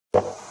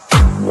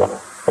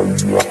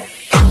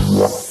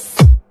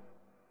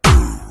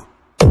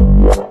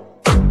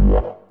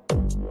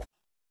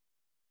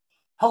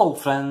Hello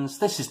friends,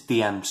 this is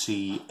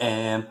DMC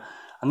and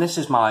this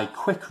is my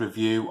quick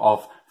review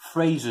of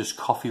Frazer's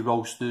Coffee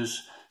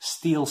Roasters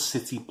Steel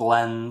City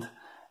Blend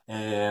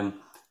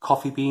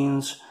coffee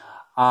beans,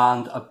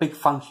 and a big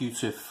thank you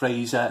to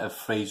Frazer of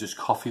Frazer's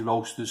Coffee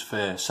Roasters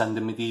for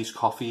sending me these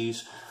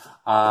coffees.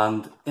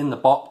 And in the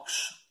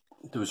box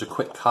there was a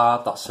quick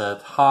card that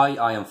said, "Hi,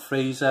 I am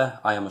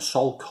Frazer. I am a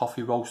sole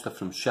coffee roaster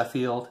from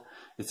Sheffield.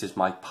 It is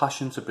my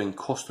passion to bring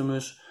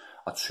customers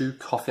a true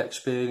coffee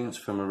experience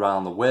from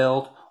around the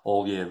world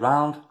all year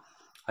round.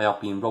 I have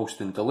been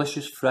roasting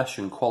delicious, fresh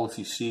and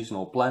quality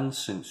seasonal blends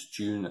since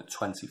June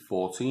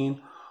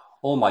 2014.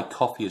 All my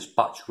coffee is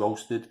batch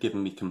roasted,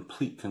 giving me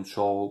complete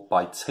control.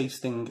 By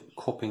tasting,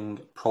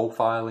 cupping,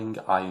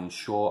 profiling, I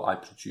ensure I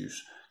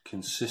produce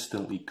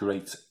consistently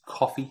great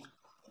coffee."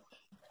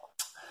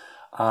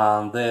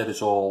 And there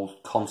is all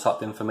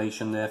contact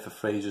information there for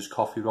Frazer's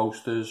Coffee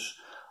Roasters,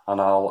 and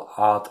I'll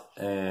add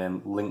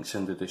links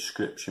in the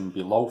description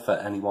below for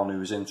anyone who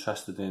is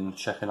interested in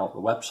checking out the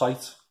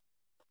website.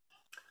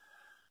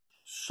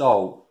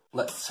 So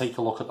let's take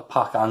a look at the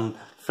pack, and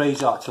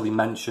Frazer actually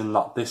mentioned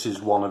that this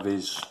is one of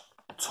his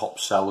top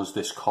sellers,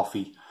 this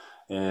coffee.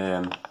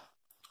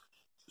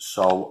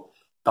 So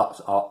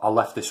I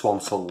left this one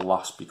till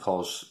last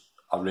because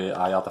I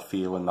had a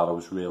feeling that I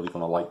was really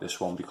going to like this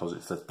one because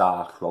it's a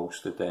dark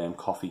roasted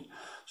coffee.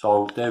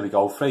 So there we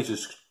go,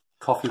 Frazer's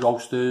Coffee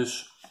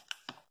Roasters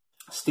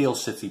Steel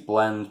City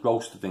Blend,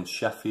 roasted in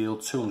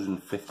Sheffield,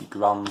 250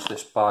 grams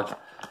this bag,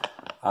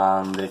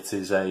 and it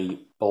is a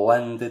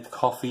blended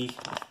coffee.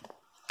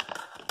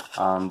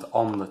 And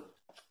on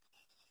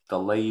the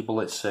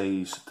label it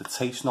says the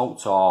taste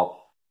notes are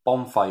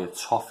bonfire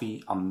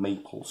toffee and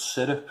maple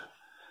syrup.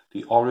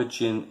 The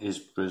origin is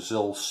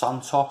Brazil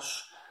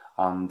Santos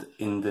and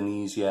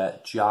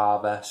Indonesia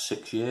Java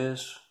 6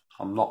 years.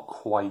 I'm not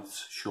quite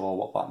sure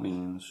what that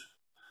means.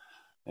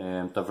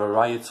 The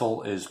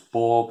varietal is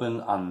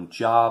bourbon and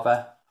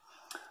Java.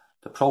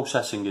 The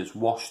processing is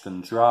washed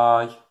and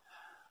dry,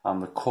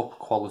 and the cup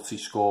quality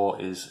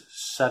score is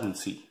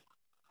 70.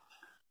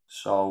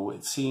 So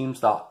it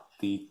seems that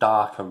the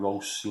darker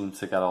roasts seem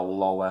to get a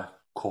lower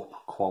cup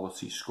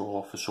quality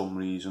score for some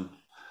reason.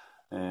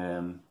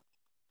 I'm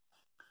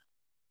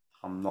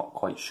not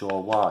quite sure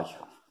why.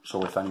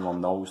 So if anyone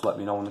knows, let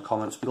me know in the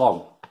comments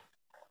below.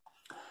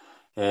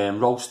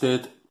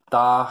 Roasted,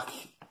 dark,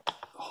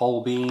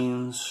 whole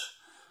beans,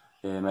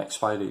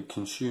 expired to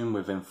consume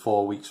within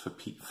 4 weeks for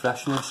peak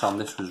freshness, and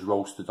this was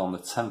roasted on the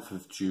 10th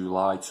of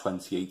July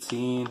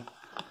 2018,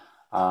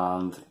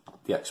 and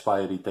the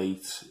expiry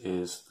date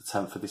is the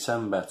 10th of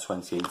December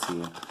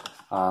 2018.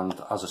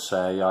 And as I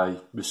say, I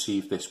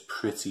received this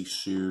pretty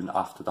soon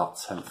after that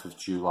 10th of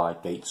July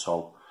date,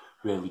 so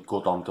really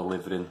good on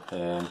delivering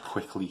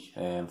quickly.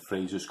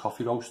 Frazer's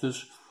Coffee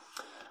Roasters,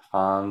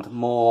 and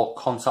more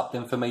contact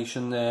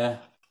information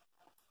there.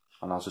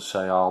 And as I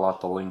say, I'll add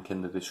the link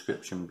in the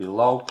description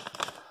below.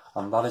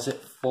 And that is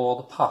it for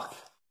the pack.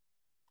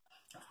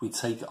 If we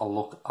take a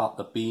look at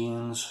the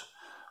beans,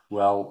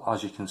 well,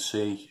 as you can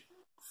see,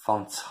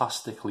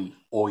 fantastically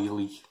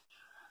oily,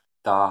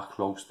 dark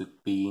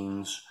roasted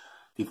beans.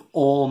 They've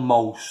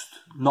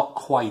almost, not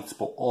quite,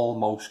 but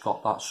almost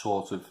got that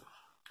sort of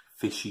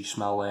fishy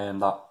smell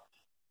that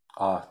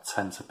I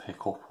tend to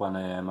pick up when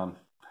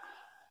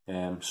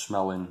I'm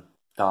smelling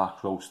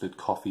dark roasted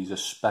coffees,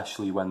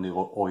 especially when the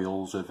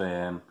oils have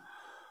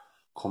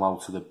come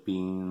out of the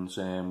beans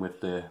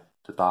with the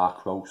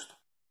dark roast.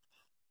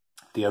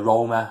 The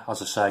aroma,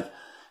 as I say,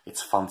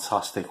 it's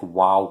fantastic.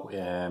 Wow,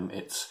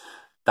 it's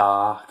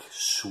dark,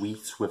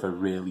 sweet with a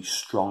really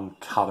strong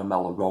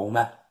caramel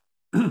aroma.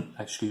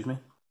 Excuse me.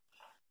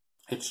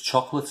 It's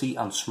chocolatey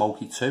and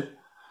smoky too.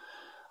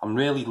 I'm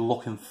really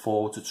looking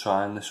forward to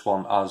trying this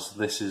one, as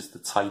this is the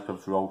type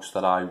of roast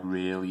that I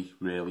really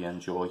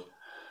enjoy.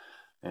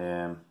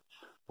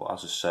 But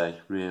as I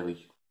say,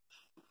 really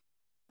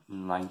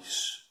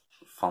nice,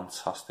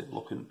 fantastic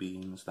looking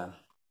beans then,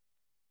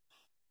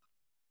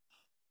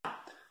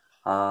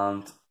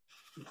 and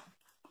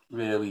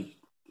really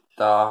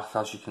dark,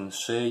 as you can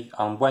see.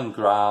 And when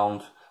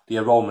ground, the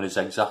aroma is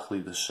exactly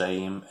the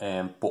same,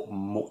 but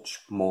much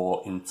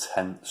more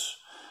intense,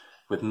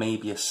 with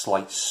maybe a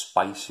slight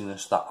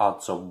spiciness that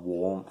adds a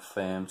warmth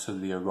to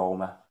the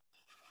aroma.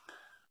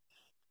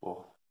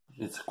 But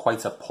it's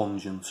quite a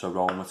pungent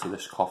aroma to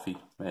this coffee.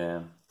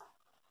 You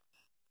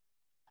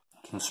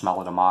can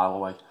smell it a mile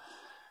away.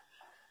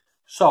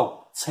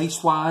 So,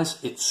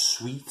 taste-wise, it's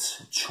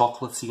sweet,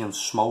 chocolatey and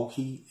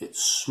smoky.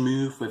 It's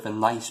smooth with a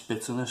nice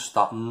bitterness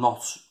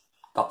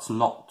that's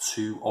not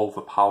too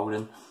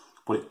overpowering,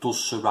 but it does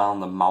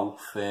surround the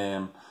mouth.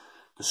 The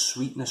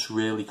sweetness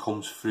really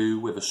comes through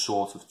with a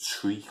sort of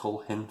treacle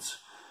hint.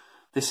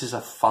 This is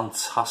a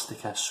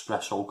fantastic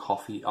espresso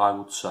coffee, I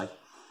would say.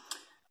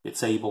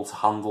 It's able to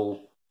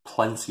handle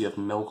plenty of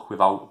milk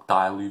without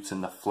diluting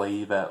the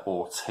flavour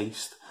or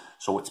taste,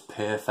 so it's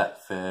perfect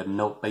for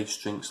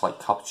milk-based drinks like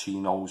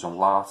cappuccinos and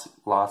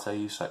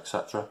lattes,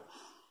 etc.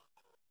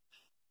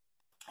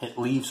 It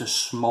leaves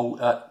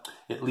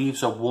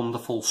a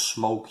wonderful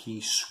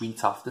smoky,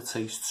 sweet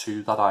aftertaste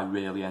too that I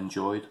really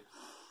enjoyed.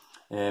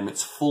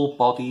 It's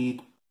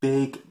full-bodied,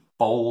 big,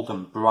 bold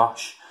and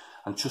brash,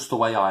 and just the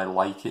way I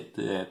like it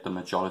the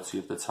majority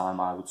of the time,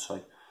 I would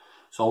say.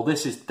 So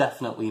this is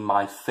definitely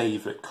my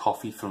favourite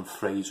coffee from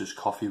Frazer's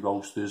Coffee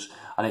Roasters,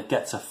 and it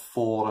gets a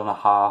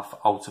 4.5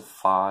 out of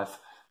 5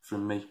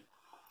 from me.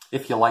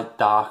 If you like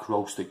dark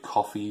roasted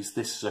coffees,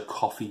 this is a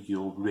coffee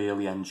you'll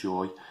really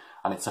enjoy,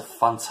 and it's a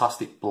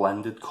fantastic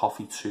blended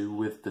coffee too,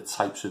 with the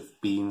types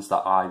of beans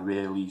that I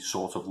really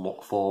sort of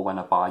look for when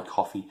I buy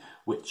coffee,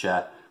 which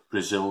are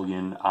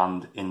Brazilian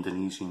and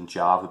Indonesian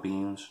Java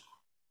beans.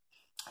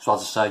 So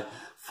as I say,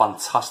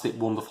 fantastic,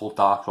 wonderful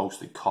dark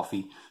roasted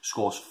coffee,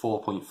 scores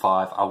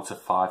 4.5 out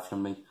of 5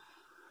 from me.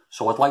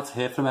 So I'd like to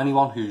hear from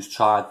anyone who's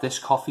tried this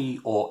coffee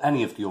or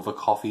any of the other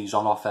coffees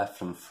on offer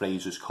from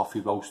Frazer's Coffee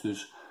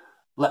Roasters.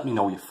 Let me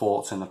know your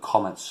thoughts in the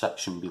comments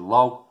section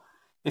below.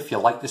 If you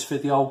like this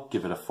video,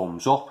 give it a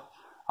thumbs up.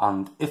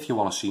 And if you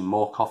want to see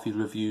more coffee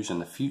reviews in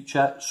the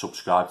future,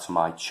 subscribe to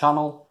my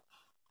channel.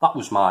 That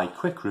was my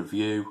quick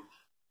review.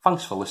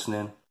 Thanks for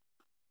listening.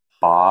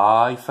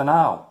 Bye for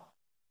now.